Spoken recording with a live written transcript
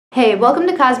Hey, welcome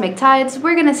to Cosmic Tides.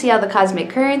 We're going to see how the cosmic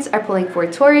currents are pulling for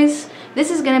Taurus. This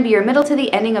is going to be your middle to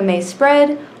the ending of May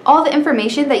spread. All the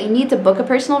information that you need to book a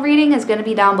personal reading is going to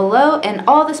be down below, and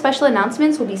all the special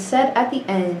announcements will be said at the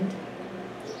end.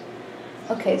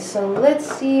 Okay, so let's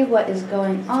see what is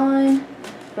going on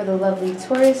for the lovely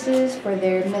Tauruses for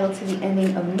their middle to the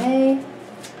ending of May.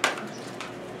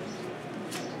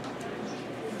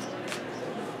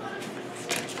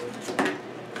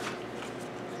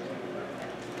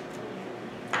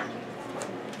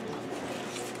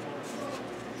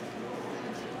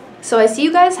 So I see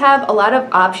you guys have a lot of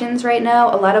options right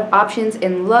now, a lot of options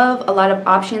in love, a lot of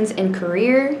options in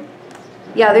career.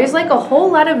 Yeah, there's like a whole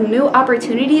lot of new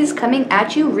opportunities coming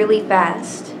at you really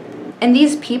fast. And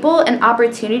these people and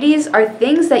opportunities are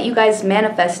things that you guys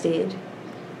manifested.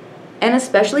 And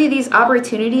especially these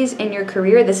opportunities in your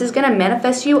career, this is going to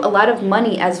manifest you a lot of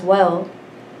money as well.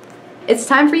 It's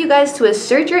time for you guys to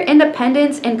assert your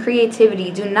independence and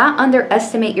creativity. Do not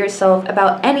underestimate yourself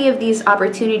about any of these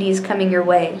opportunities coming your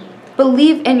way.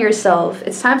 Believe in yourself.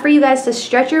 It's time for you guys to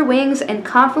stretch your wings and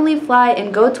confidently fly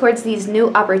and go towards these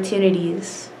new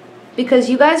opportunities. Because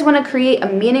you guys want to create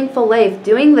a meaningful life,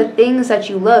 doing the things that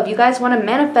you love. You guys want to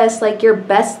manifest like your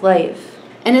best life.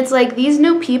 And it's like these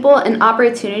new people and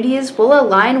opportunities will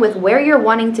align with where you're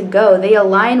wanting to go. They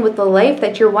align with the life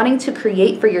that you're wanting to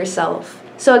create for yourself.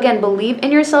 So again, believe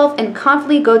in yourself and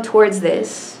confidently go towards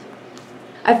this.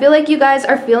 I feel like you guys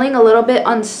are feeling a little bit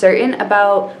uncertain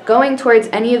about going towards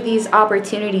any of these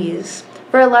opportunities.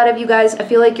 For a lot of you guys, I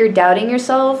feel like you're doubting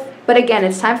yourself. But again,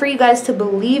 it's time for you guys to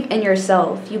believe in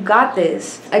yourself. You got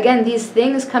this. Again, these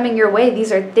things coming your way,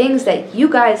 these are things that you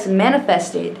guys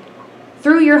manifested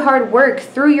through your hard work,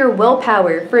 through your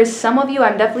willpower. For some of you,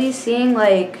 I'm definitely seeing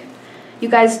like you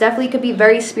guys definitely could be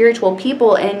very spiritual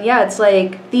people, and yeah, it's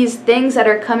like these things that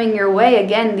are coming your way,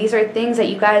 again, these are things that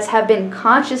you guys have been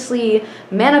consciously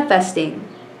manifesting.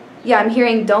 Yeah, I'm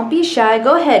hearing don't be shy,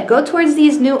 go ahead, go towards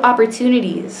these new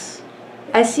opportunities.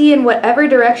 I see in whatever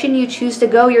direction you choose to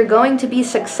go, you're going to be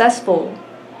successful.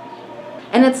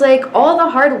 And it's like all the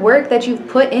hard work that you've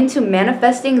put into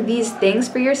manifesting these things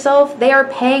for yourself, they are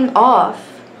paying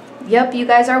off. Yep, you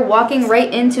guys are walking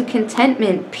right into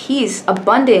contentment, peace,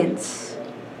 abundance,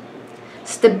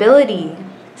 stability,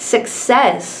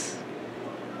 success.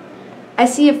 I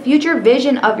see a future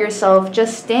vision of yourself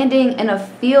just standing in a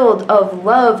field of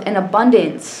love and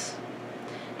abundance.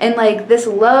 And like this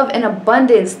love and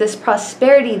abundance, this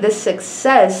prosperity, this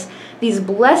success, these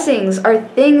blessings are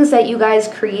things that you guys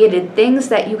created, things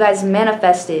that you guys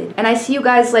manifested. And I see you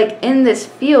guys like in this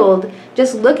field,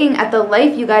 just looking at the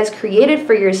life you guys created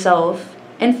for yourself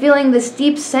and feeling this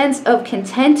deep sense of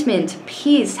contentment,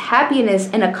 peace, happiness,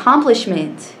 and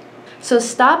accomplishment. So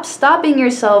stop stopping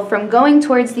yourself from going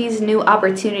towards these new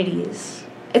opportunities.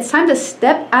 It's time to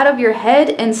step out of your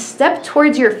head and step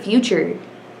towards your future.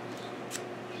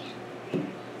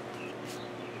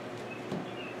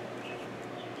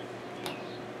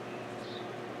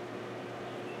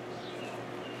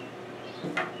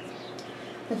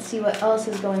 Let's see what else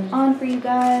is going on for you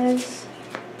guys.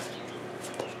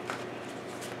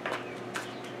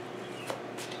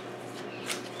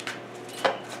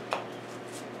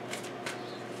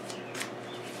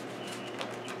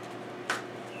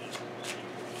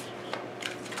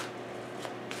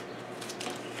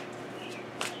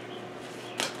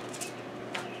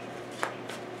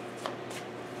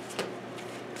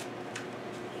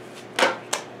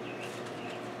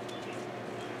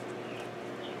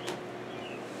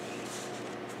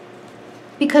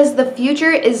 Because the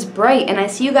future is bright and I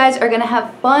see you guys are going to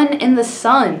have fun in the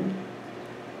sun.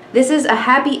 This is a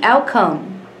happy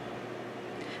outcome.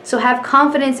 So have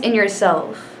confidence in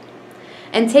yourself.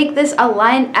 And take this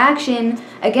aligned action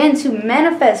again to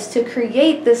manifest, to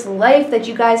create this life that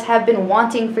you guys have been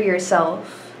wanting for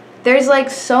yourself. There's like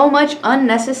so much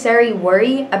unnecessary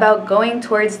worry about going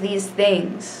towards these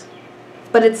things.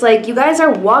 But it's like you guys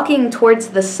are walking towards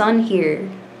the sun here.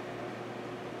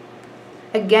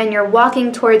 Again, you're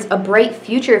walking towards a bright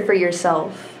future for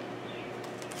yourself.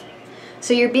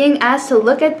 So you're being asked to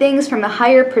look at things from a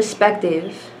higher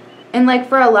perspective. And like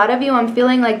for a lot of you, I'm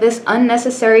feeling like this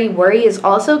unnecessary worry is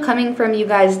also coming from you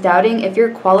guys doubting if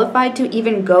you're qualified to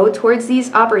even go towards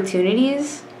these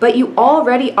opportunities. But you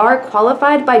already are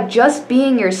qualified by just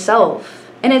being yourself.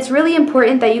 And it's really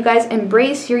important that you guys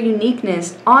embrace your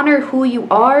uniqueness, honor who you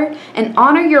are, and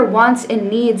honor your wants and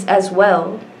needs as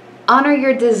well. Honor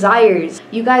your desires.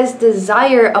 You guys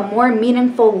desire a more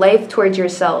meaningful life towards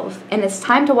yourself, and it's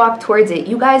time to walk towards it.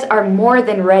 You guys are more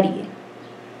than ready.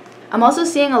 I'm also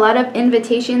seeing a lot of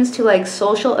invitations to like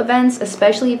social events,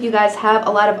 especially if you guys have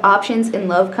a lot of options in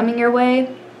love coming your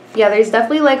way. Yeah, there's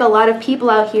definitely like a lot of people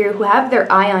out here who have their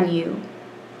eye on you.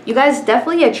 You guys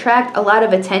definitely attract a lot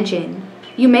of attention.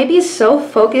 You may be so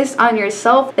focused on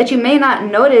yourself that you may not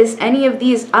notice any of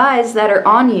these eyes that are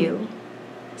on you.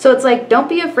 So it's like, don't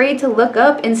be afraid to look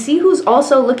up and see who's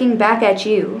also looking back at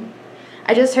you.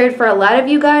 I just heard for a lot of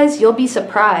you guys, you'll be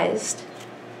surprised.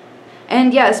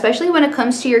 And yeah, especially when it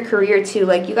comes to your career too.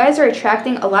 Like, you guys are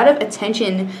attracting a lot of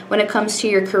attention when it comes to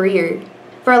your career.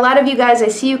 For a lot of you guys, I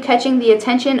see you catching the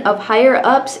attention of higher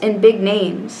ups and big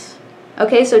names.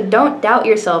 Okay, so don't doubt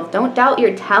yourself. Don't doubt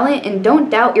your talent and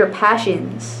don't doubt your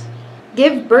passions.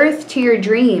 Give birth to your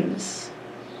dreams.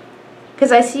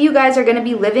 Because I see you guys are going to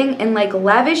be living in like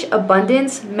lavish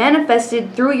abundance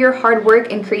manifested through your hard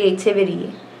work and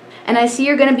creativity. And I see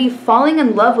you're going to be falling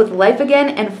in love with life again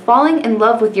and falling in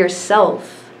love with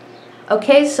yourself.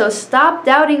 Okay, so stop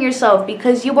doubting yourself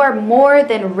because you are more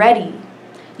than ready.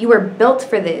 You were built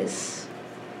for this.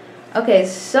 Okay,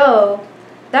 so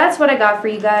that's what I got for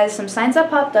you guys. Some signs that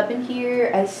popped up in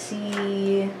here. I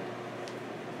see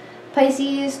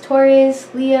Pisces,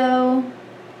 Taurus, Leo,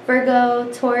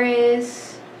 Virgo,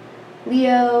 Taurus,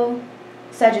 Leo,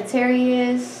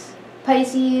 Sagittarius,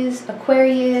 Pisces,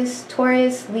 Aquarius,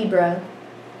 Taurus, Libra.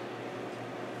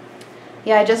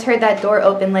 Yeah, I just heard that door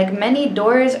open. Like, many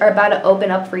doors are about to open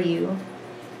up for you.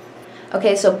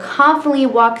 Okay, so confidently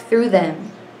walk through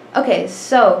them. Okay,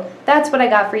 so that's what I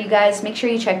got for you guys. Make sure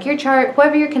you check your chart.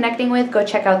 Whoever you're connecting with, go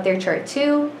check out their chart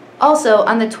too. Also,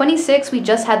 on the 26th, we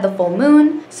just had the full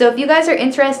moon. So if you guys are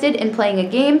interested in playing a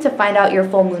game to find out your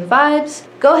full moon vibes,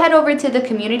 go head over to the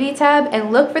community tab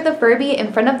and look for the Furby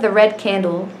in front of the red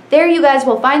candle. There you guys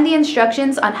will find the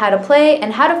instructions on how to play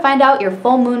and how to find out your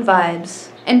full moon vibes.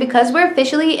 And because we're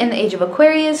officially in the age of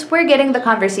Aquarius, we're getting the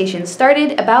conversation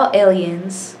started about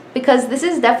aliens. Because this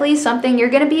is definitely something you're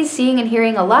going to be seeing and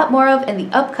hearing a lot more of in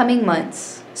the upcoming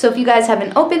months. So if you guys have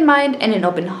an open mind and an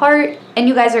open heart, and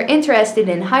you guys are interested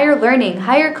in higher learning,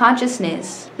 higher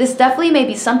consciousness, this definitely may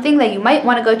be something that you might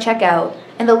want to go check out.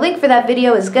 And the link for that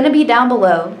video is going to be down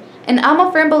below. And I'm a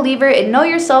firm believer in know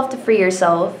yourself to free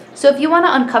yourself. So if you want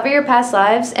to uncover your past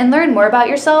lives and learn more about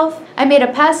yourself, I made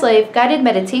a past life guided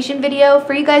meditation video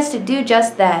for you guys to do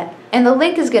just that. And the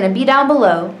link is going to be down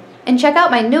below. And check out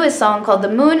my newest song called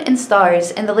The Moon and Stars,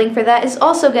 and the link for that is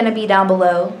also going to be down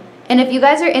below. And if you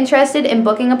guys are interested in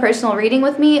booking a personal reading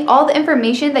with me, all the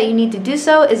information that you need to do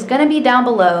so is going to be down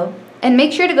below. And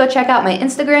make sure to go check out my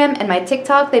Instagram and my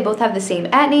TikTok. They both have the same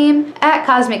 @name,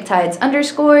 @cosmictides_.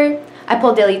 I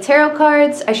pull daily tarot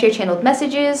cards, I share channeled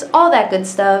messages, all that good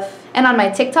stuff. And on my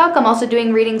TikTok, I'm also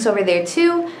doing readings over there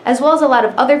too, as well as a lot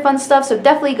of other fun stuff, so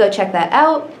definitely go check that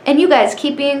out. And you guys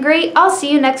keep being great. I'll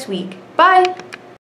see you next week. Bye!